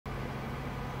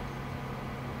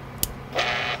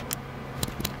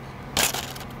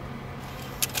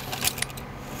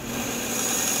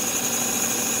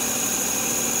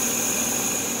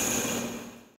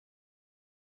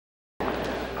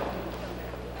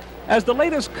As the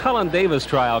latest Cullen Davis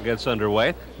trial gets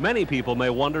underway, many people may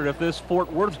wonder if this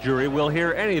Fort Worth jury will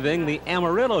hear anything the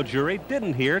Amarillo jury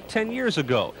didn't hear 10 years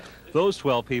ago. Those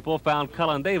 12 people found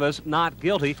Cullen Davis not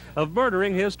guilty of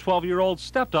murdering his 12-year-old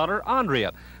stepdaughter,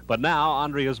 Andrea. But now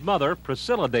Andrea's mother,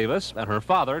 Priscilla Davis, and her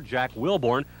father, Jack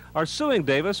Wilborn, are suing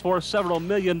Davis for several $1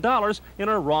 million in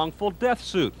a wrongful death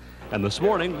suit. And this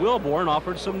morning, Wilborn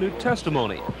offered some new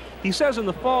testimony. He says in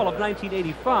the fall of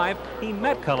 1985, he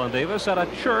met Cullen Davis at a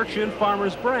church in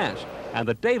Farmers Branch, and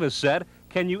that Davis said,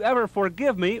 "Can you ever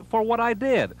forgive me for what I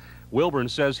did?" Wilborn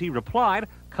says he replied,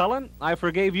 "Cullen, I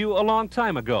forgave you a long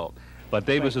time ago." But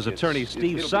Davis's attorney,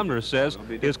 Steve Sumner, says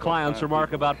his client's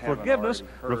remark about forgiveness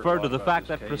referred to the fact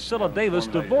that Priscilla Davis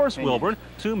divorced Wilborn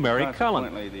to marry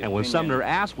Cullen. And when Sumner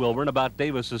asked Wilborn about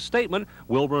Davis's statement,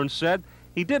 Wilborn said,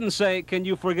 "He didn't say, 'Can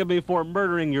you forgive me for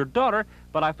murdering your daughter?'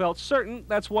 but I felt certain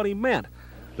that's what he meant."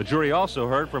 The jury also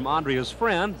heard from Andrea's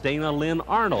friend, Dana Lynn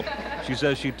Arnold. She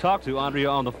says she talked to Andrea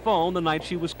on the phone the night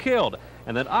she was killed,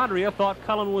 and that Andrea thought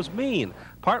Cullen was mean,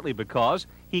 partly because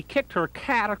he kicked her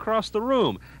cat across the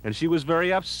room, and she was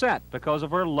very upset because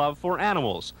of her love for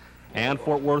animals. And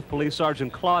Fort Worth Police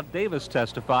Sergeant Claude Davis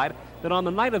testified that on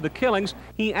the night of the killings,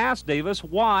 he asked Davis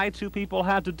why 2 people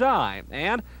had to die,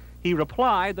 and he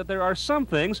replied that there are some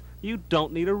things you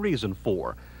don't need a reason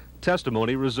for.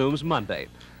 Testimony resumes Monday.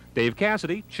 Dave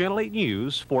Cassidy, Channel 8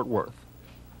 News, Fort Worth.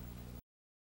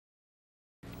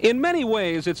 In many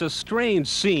ways, it's a strange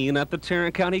scene at the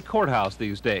Tarrant County Courthouse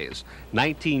these days.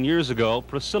 19 years ago,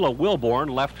 Priscilla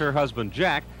Wilborn left her husband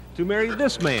Jack to marry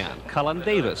this man, Cullen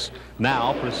Davis.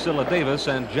 Now, Priscilla Davis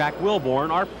and Jack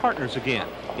Wilborn are partners again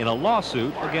in a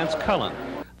lawsuit against Cullen.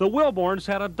 The Wilborns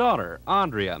had a daughter,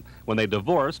 Andrea. When they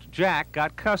divorced, Jack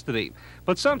got custody.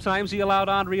 But sometimes he allowed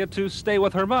Andrea to stay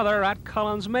with her mother at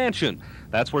Cullen's mansion.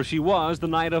 That's where she was the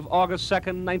night of August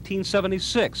 2nd,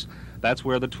 1976. That's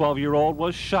where the 12-year-old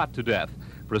was shot to death.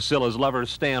 Priscilla's lover,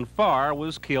 Stan Farr,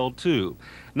 was killed too.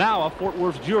 Now a Fort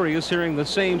Worth jury is hearing the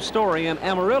same story an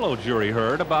Amarillo jury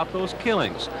heard about those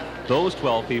killings. Those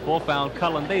 12 people found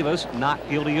Cullen Davis not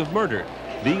guilty of murder.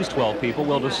 These 12 people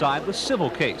will decide the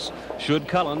civil case. Should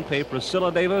Cullen pay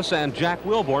Priscilla Davis and Jack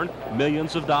Wilborn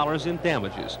millions of dollars in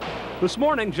damages? This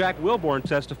morning, Jack Wilborn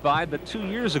testified that 2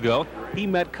 years ago, he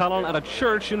met Cullen at a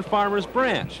church in Farmers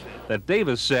Branch. That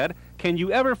Davis said, "Can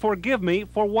you ever forgive me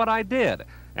for what I did?"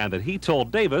 And that he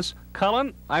told Davis,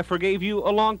 "Cullen, I forgave you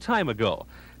a long time ago."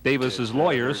 Davis's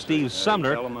lawyer, Steve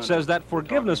Sumner, says that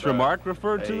forgiveness remark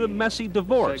referred to the messy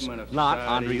divorce, not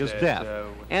Andrea's death.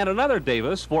 And another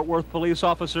Davis, Fort Worth police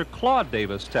officer Claude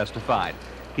Davis, testified.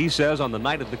 He says on the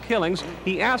night of the killings,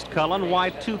 he asked Cullen why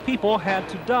 2 people had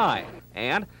to die.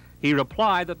 And he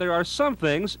replied that there are some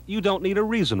things you don't need a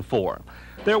reason for.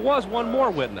 There was one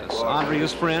more witness,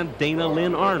 Andrea's friend Dana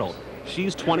Lynn Arnold.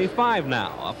 She's 25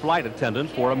 now, a flight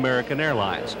attendant for American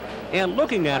Airlines. And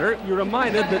looking at her, you're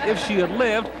reminded that if she had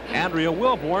lived, Andrea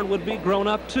Wilborn would be grown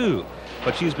up too.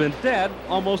 But she's been dead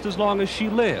almost as long as she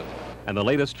lived. And the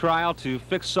latest trial to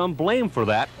fix some blame for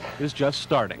that is just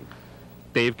starting.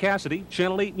 Dave Cassidy,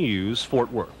 Channel 8 News,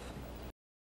 Fort Worth.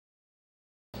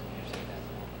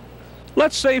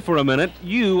 Let's say for a minute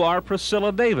you are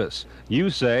Priscilla Davis. You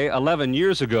say 11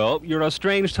 years ago your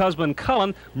estranged husband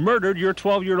Cullen murdered your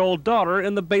 12-year-old daughter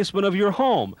in the basement of your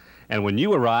home. And when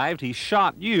you arrived, he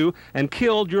shot you and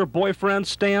killed your boyfriend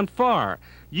Stan Farr.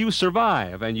 You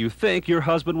survive, and you think your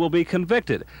husband will be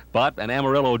convicted, but an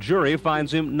Amarillo jury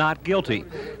finds him not guilty.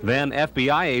 Then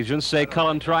FBI agents say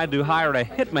Cullen tried to hire a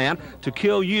hitman to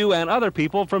kill you and other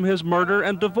people from his murder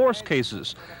and divorce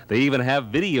cases. They even have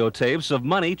videotapes of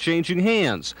money changing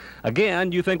hands.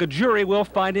 Again, you think a jury will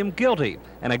find him guilty,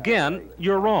 and again,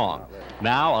 you're wrong.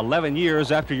 Now, 11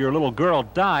 years after your little girl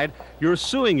died, you're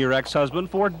suing your ex-husband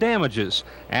for damages.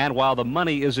 And while the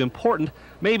money is important,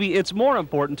 maybe it's more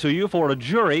important to you for a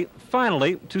jury,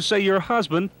 finally, to say your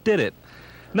husband did it.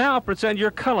 Now pretend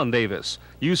you're Cullen Davis.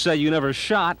 You say you never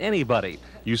shot anybody.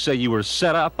 You say you were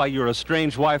set up by your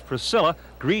estranged wife, Priscilla,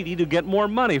 greedy to get more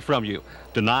money from you.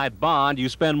 Denied bond, you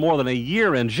spend more than a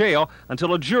year in jail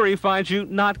until a jury finds you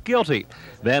not guilty.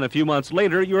 Then a few months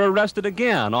later, you're arrested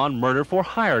again on murder for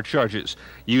hire charges.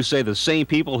 You say the same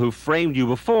people who framed you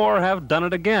before have done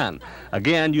it again.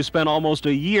 Again, you spend almost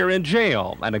a year in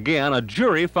jail, and again, a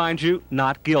jury finds you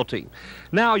not guilty.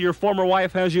 Now your former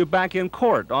wife has you back in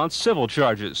court on civil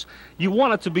charges. You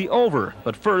want it to be over,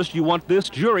 but first you want this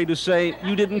jury to say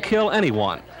you didn't kill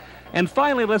anyone. And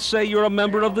finally, let's say you're a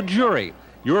member of the jury.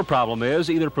 Your problem is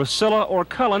either Priscilla or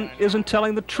Cullen isn't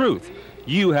telling the truth.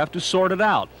 You have to sort it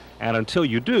out. And until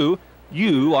you do,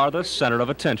 you are the center of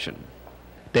attention.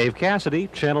 Dave Cassidy,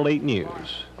 Channel 8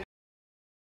 News.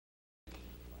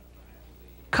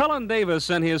 Cullen Davis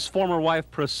and his former wife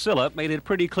Priscilla made it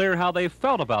pretty clear how they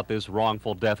felt about this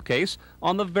wrongful death case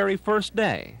on the very first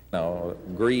day. No,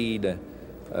 greed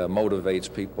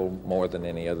motivates people more than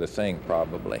any other thing,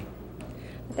 probably.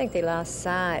 I think they lost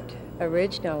sight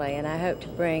originally, and I hope to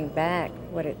bring back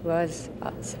what it was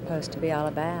supposed to be all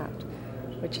about,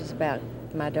 which is about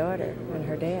my daughter and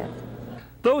her death.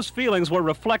 Those feelings were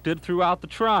reflected throughout the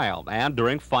trial and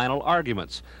during final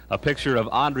arguments. A picture of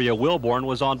Andrea Wilborn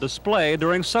was on display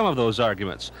during some of those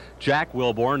arguments. Jack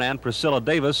Wilborn and Priscilla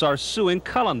Davis are suing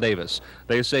Cullen Davis.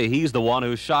 They say he's the one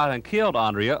who shot and killed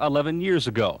Andrea 11 years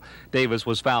ago. Davis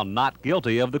was found not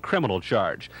guilty of the criminal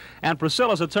charge. And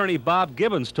Priscilla's attorney Bob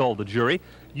Gibbons told the jury,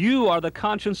 "You are the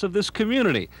conscience of this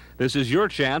community. This is your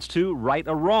chance to right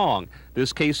a wrong.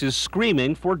 This case is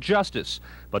screaming for justice."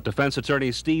 But defense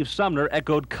attorney Steve Sumner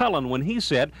echoed Cullen when he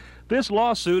said, "This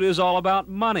lawsuit is all about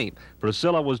money.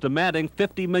 Priscilla was demanding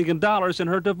 $50 million in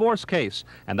her divorce case,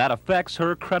 and that affects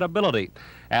her credibility."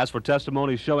 As for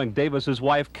testimony showing Davis's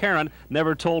wife Karen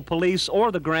never told police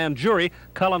or the grand jury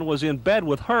Cullen was in bed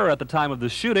with her at the time of the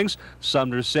shootings,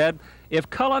 Sumner said, "If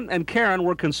Cullen and Karen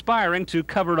were conspiring to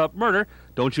cover up murder,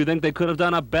 don't you think they could have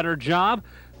done a better job?"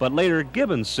 But later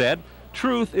Gibbons said,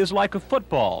 "Truth is like a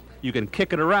football. You can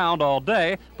kick it around all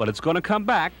day, but it's going to come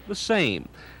back the same."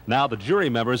 Now the jury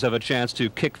members have a chance to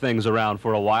kick things around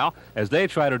for a while as they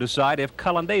try to decide if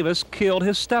Cullen Davis killed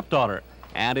his stepdaughter,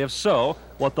 and if so,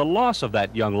 what the loss of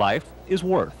that young life is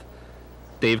worth.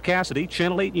 Dave Cassidy,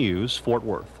 Channel 8 News, Fort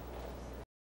Worth.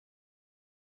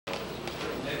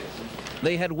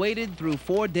 They had waited through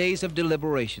 4 days of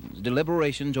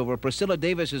deliberations over Priscilla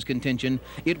Davis's contention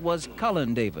it was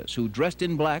Cullen Davis who, dressed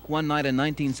in black one night in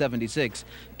 1976,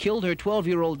 killed her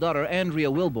 12-year-old daughter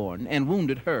Andrea Wilborn and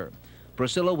wounded her.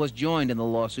 Priscilla was joined in the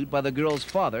lawsuit by the girl's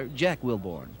father, Jack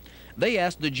Wilborn. They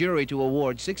asked the jury to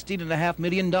award $16.5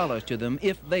 million to them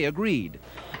if they agreed.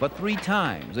 But 3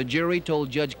 times the jury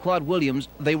told Judge Claude Williams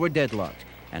they were deadlocked.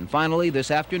 And finally, this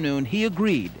afternoon, he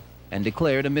agreed and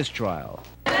declared a mistrial.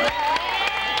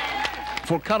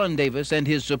 For Cullen Davis and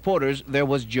his supporters, there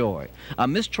was joy. A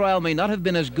mistrial may not have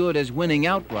been as good as winning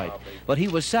outright, but he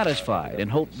was satisfied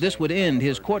and hoped this would end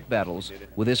his court battles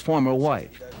with his former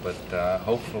wife. But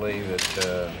hopefully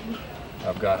that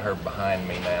I've got her behind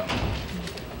me now.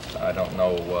 I don't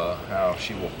know how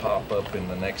she will pop up in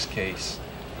the next case,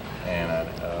 and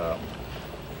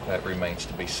that remains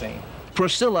to be seen.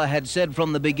 Priscilla had said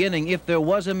from the beginning if there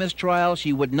was a mistrial,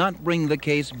 she would not bring the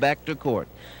case back to court.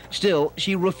 Still,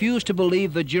 she refused to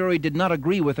believe the jury did not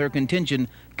agree with her contention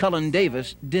Cullen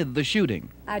Davis did the shooting.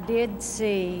 I did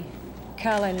see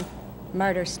Cullen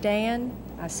murder Stan.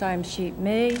 I saw him shoot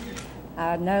me.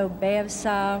 I know Bev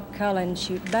saw Cullen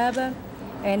shoot Bubba,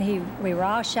 and we were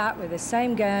all shot with the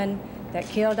same gun that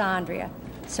killed Andrea.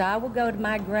 So I will go to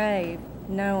my grave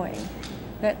knowing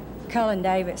that Cullen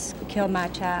Davis killed my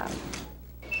child.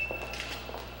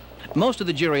 Most of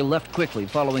the jury left quickly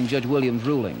following Judge Williams'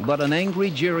 ruling, but an angry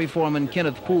jury foreman,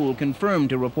 Kenneth Poole,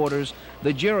 confirmed to reporters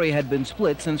the jury had been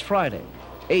split since Friday.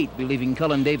 8 believing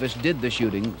Cullen Davis did the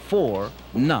shooting, 4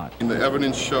 not. And the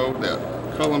evidence showed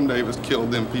that Cullen Davis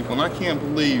killed them people, and I can't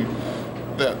believe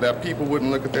that people wouldn't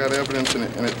look at that evidence, and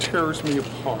it tears me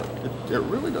apart. It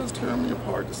really does tear me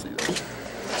apart to see that.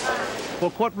 For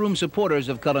courtroom supporters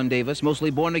of Cullen Davis,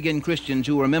 mostly born-again Christians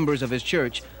who were members of his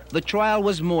church, the trial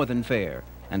was more than fair.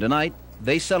 And tonight,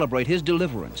 they celebrate his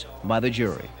deliverance by the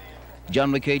jury.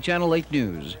 John McKay, Channel 8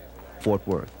 News, Fort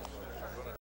Worth.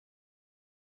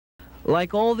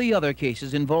 Like all the other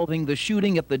cases involving the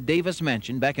shooting at the Davis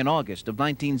mansion back in August of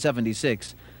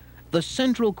 1976, the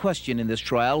central question in this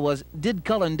trial was, did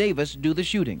Cullen Davis do the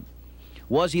shooting?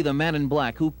 Was he the man in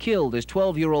black who killed his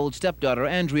 12-year-old stepdaughter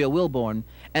Andrea Wilborn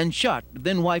and shot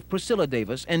then-wife Priscilla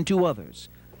Davis and 2 others?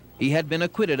 He had been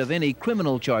acquitted of any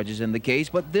criminal charges in the case,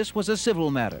 but this was a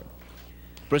civil matter.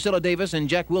 Priscilla Davis and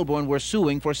Jack Wilborn were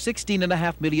suing for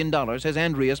 $16.5 million as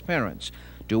Andrea's parents.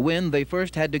 To win, they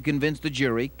first had to convince the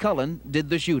jury Cullen did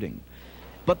the shooting.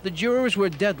 But the jurors were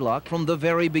deadlocked from the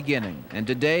very beginning, and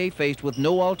today, faced with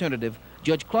no alternative,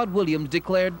 Judge Claude Williams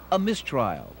declared a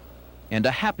mistrial. And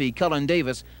a happy Cullen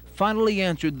Davis finally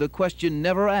answered the question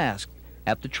never asked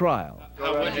at the trial.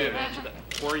 How would you have answered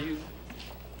that? Were you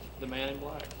the man in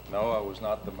black? No, I was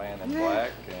not the man in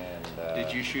black, and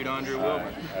did you shoot Andrea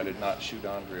Wilborn? I did not shoot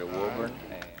Andrea Wilborn.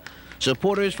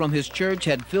 Supporters from his church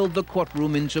had filled the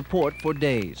courtroom in support for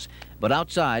days. But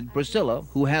outside, Priscilla,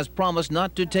 who has promised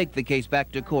not to take the case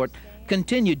back to court,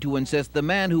 continued to insist the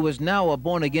man who is now a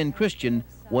born-again Christian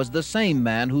was the same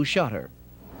man who shot her.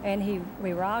 And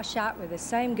we were all shot with the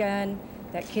same gun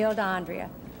that killed Andrea.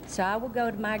 So I will go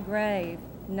to my grave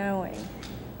knowing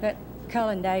that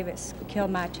Cullen Davis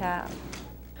killed my child.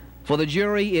 For the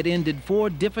jury, it ended 4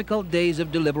 difficult days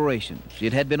of deliberations.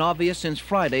 It had been obvious since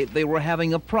Friday they were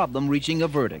having a problem reaching a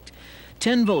verdict.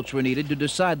 10 votes were needed to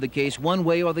decide the case one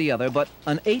way or the other, but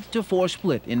an 8-4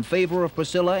 split in favor of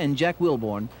Priscilla and Jack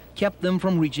Wilborn kept them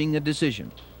from reaching a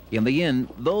decision. In the end,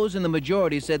 those in the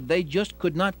majority said they just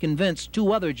could not convince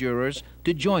 2 other jurors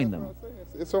to join them.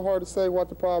 It's so hard to say what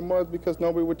the problem was because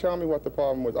nobody would tell me what the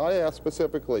problem was. I asked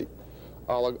specifically,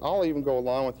 I'll even go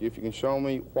along with you if you can show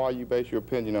me why you base your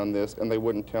opinion on this, and they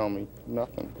wouldn't tell me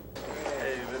nothing.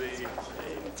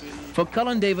 For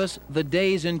Cullen Davis, the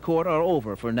days in court are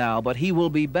over for now, but he will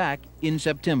be back in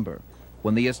September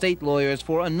when the estate lawyers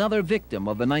for another victim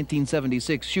of the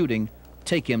 1976 shooting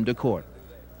take him to court.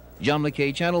 John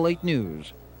McKay, Channel 8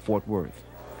 News, Fort Worth.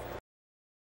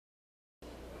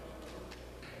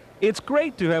 It's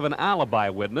great to have an alibi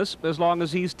witness as long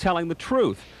as he's telling the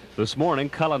truth. This morning,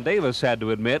 Cullen Davis had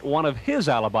to admit one of his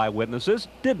alibi witnesses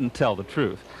didn't tell the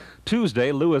truth.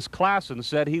 Tuesday, Lewis Klassen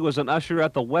said he was an usher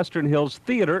at the Western Hills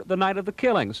Theater the night of the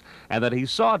killings and that he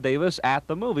saw Davis at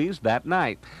the movies that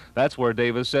night. That's where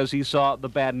Davis says he saw the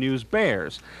Bad News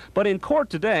Bears. But in court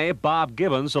today, Bob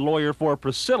Gibbons, a lawyer for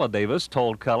Priscilla Davis,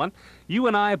 told Cullen, "You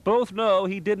and I both know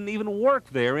he didn't even work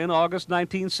there in August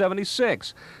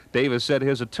 1976. Davis said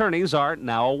his attorneys are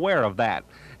now aware of that.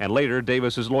 And later,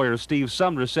 Davis's lawyer Steve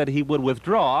Sumner said he would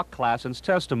withdraw Klassen's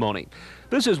testimony.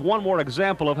 This is one more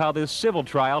example of how this civil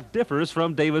trial differs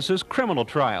from Davis's criminal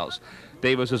trials.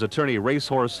 Davis's attorney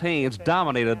Racehorse Haynes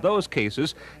dominated those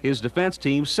cases. His defense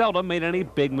team seldom made any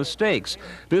big mistakes.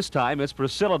 This time it's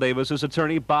Priscilla Davis's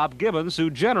attorney Bob Gibbons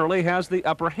who generally has the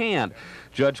upper hand.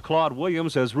 Judge Claude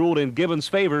Williams has ruled in Gibbons'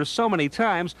 favor so many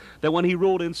times that when he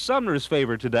ruled in Sumner's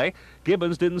favor today,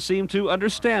 Gibbons didn't seem to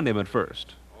understand him at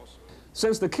first.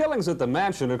 Since the killings at the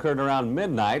mansion occurred around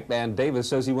midnight and Davis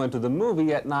says he went to the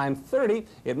movie at 9:30,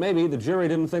 it may be the jury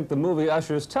didn't think the movie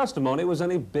usher's testimony was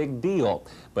any big deal.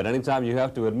 But anytime you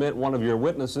have to admit one of your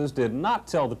witnesses did not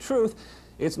tell the truth,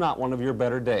 it's not one of your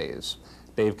better days.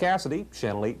 Dave Cassidy,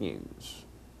 Channel 8 News.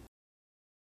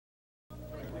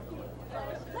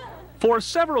 For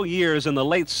several years in the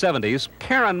late 70s,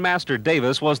 Karen Master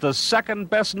Davis was the second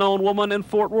best-known woman in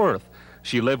Fort Worth.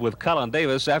 She lived with Cullen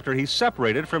Davis after he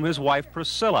separated from his wife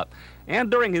Priscilla. And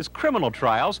during his criminal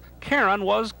trials, Karen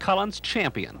was Cullen's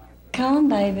champion. Cullen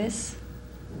Davis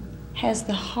has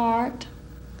the heart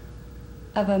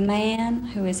of a man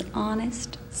who is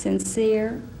honest,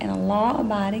 sincere, and a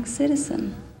law-abiding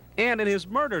citizen. And in his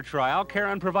murder trial,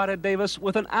 Karen provided Davis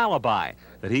with an alibi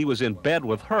that he was in bed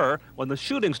with her when the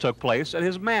shootings took place at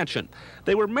his mansion.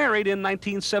 They were married in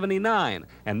 1979,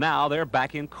 and now they're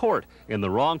back in court in the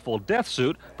wrongful death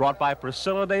suit brought by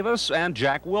Priscilla Davis and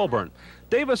Jack Wilborn.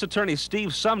 Davis attorney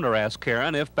Steve Sumner asked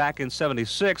Karen if back in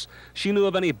 '76 she knew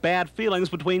of any bad feelings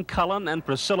between Cullen and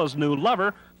Priscilla's new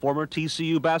lover, former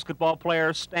TCU basketball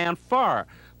player Stan Farr.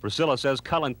 Priscilla says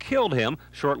Cullen killed him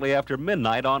shortly after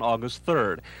midnight on August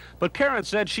 3rd. But Karen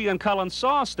said she and Cullen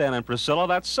saw Stan and Priscilla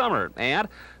that summer, and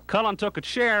Cullen took a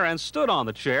chair and stood on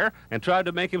the chair and tried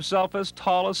to make himself as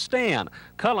tall as Stan.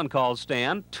 Cullen called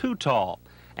Stan too tall.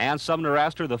 And Sumner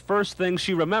asked her the first thing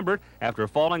she remembered after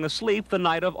falling asleep the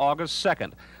night of August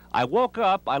 2nd. I woke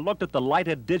up, I looked at the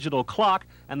lighted digital clock,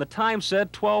 and the time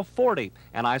said 12:40,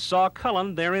 and I saw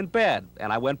Cullen there in bed,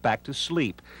 and I went back to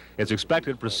sleep. It's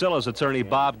expected Priscilla's attorney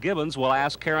Bob Gibbons will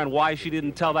ask Karen why she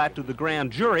didn't tell that to the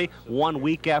grand jury 1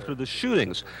 week after the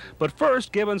shootings. But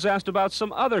first, Gibbons asked about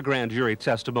some other grand jury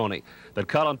testimony, that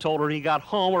Cullen told her he got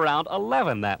home around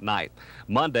 11 that night.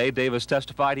 Monday, Davis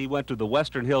testified he went to the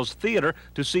Western Hills Theater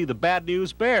to see the Bad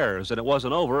News Bears, and it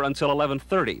wasn't over until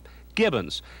 11:30.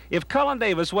 Gibbons: if Cullen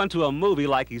Davis went to a movie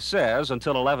like he says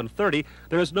until 11:30,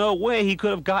 there's no way he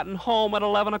could have gotten home at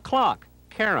 11 o'clock.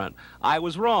 Karen: I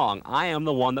was wrong. I am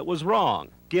the one that was wrong.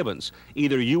 Gibbons: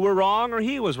 either you were wrong or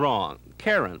he was wrong.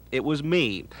 Karen: it was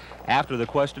me. After the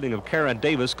questioning of Karen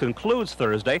Davis concludes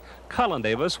Thursday, Cullen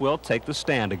Davis will take the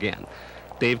stand again.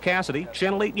 Dave Cassidy,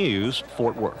 Channel 8 News,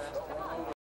 Fort Worth.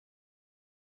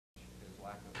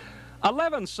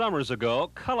 11 summers ago,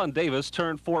 Cullen Davis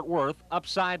turned Fort Worth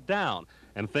upside down,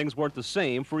 and things weren't the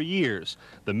same for years.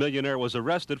 The millionaire was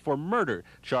arrested for murder,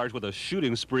 charged with a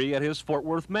shooting spree at his Fort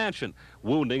Worth mansion,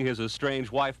 wounding his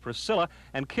estranged wife Priscilla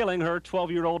and killing her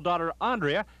 12-year-old daughter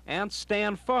Andrea and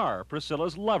Stan Farr,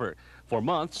 Priscilla's lover. For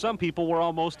months, some people were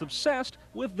almost obsessed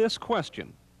with this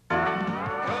question.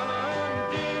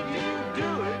 Cullen, did you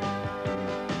do it?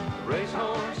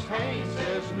 Racehorse Haynes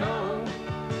says no,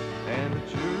 and the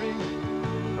jury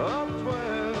of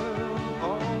 12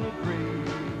 all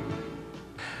agree.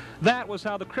 That was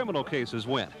how the criminal cases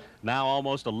went. Now,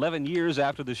 almost 11 years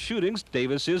after the shootings,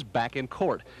 Davis is back in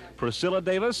court. Priscilla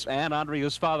Davis and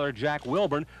Andrea's father, Jack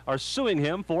Wilborn, are suing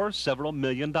him for several $1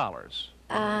 million.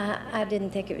 I didn't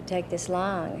think it would take this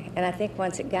long, and I think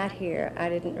once it got here, I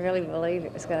didn't really believe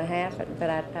it was going to happen, but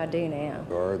I do now.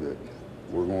 That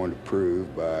we're going to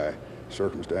prove by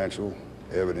circumstantial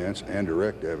evidence and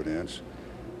direct evidence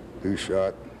who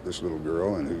shot this little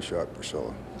girl and who shot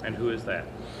Priscilla. And who is that?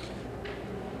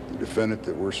 The defendant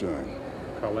that we're suing.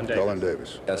 Cullen Davis. Cullen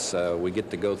Davis. Yes, we get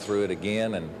to go through it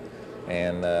again,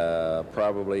 and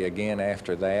probably again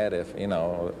after that, if, you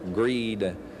know,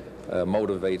 greed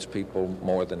motivates people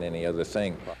more than any other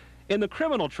thing. In the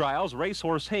criminal trials,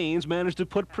 Racehorse Haynes managed to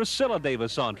put Priscilla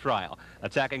Davis on trial,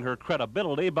 attacking her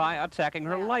credibility by attacking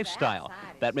her lifestyle.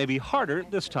 That may be harder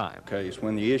this time. Case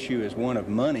when the issue is one of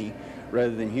money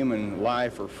rather than human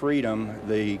life or freedom,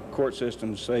 the court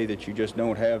systems say that you just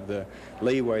don't have the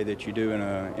leeway that you do in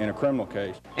a criminal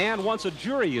case. And once a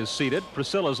jury is seated,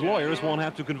 Priscilla's lawyers won't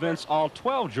have to convince all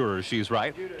 12 jurors she's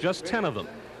right, just 10 of them.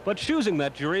 But choosing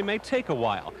that jury may take a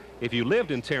while. If you lived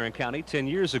in Tarrant County 10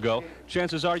 years ago,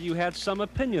 chances are you had some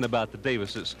opinion about the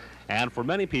Davises. And for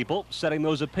many people, setting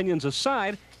those opinions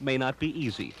aside may not be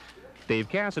easy. Dave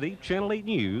Cassidy, Channel 8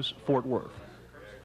 News, Fort Worth.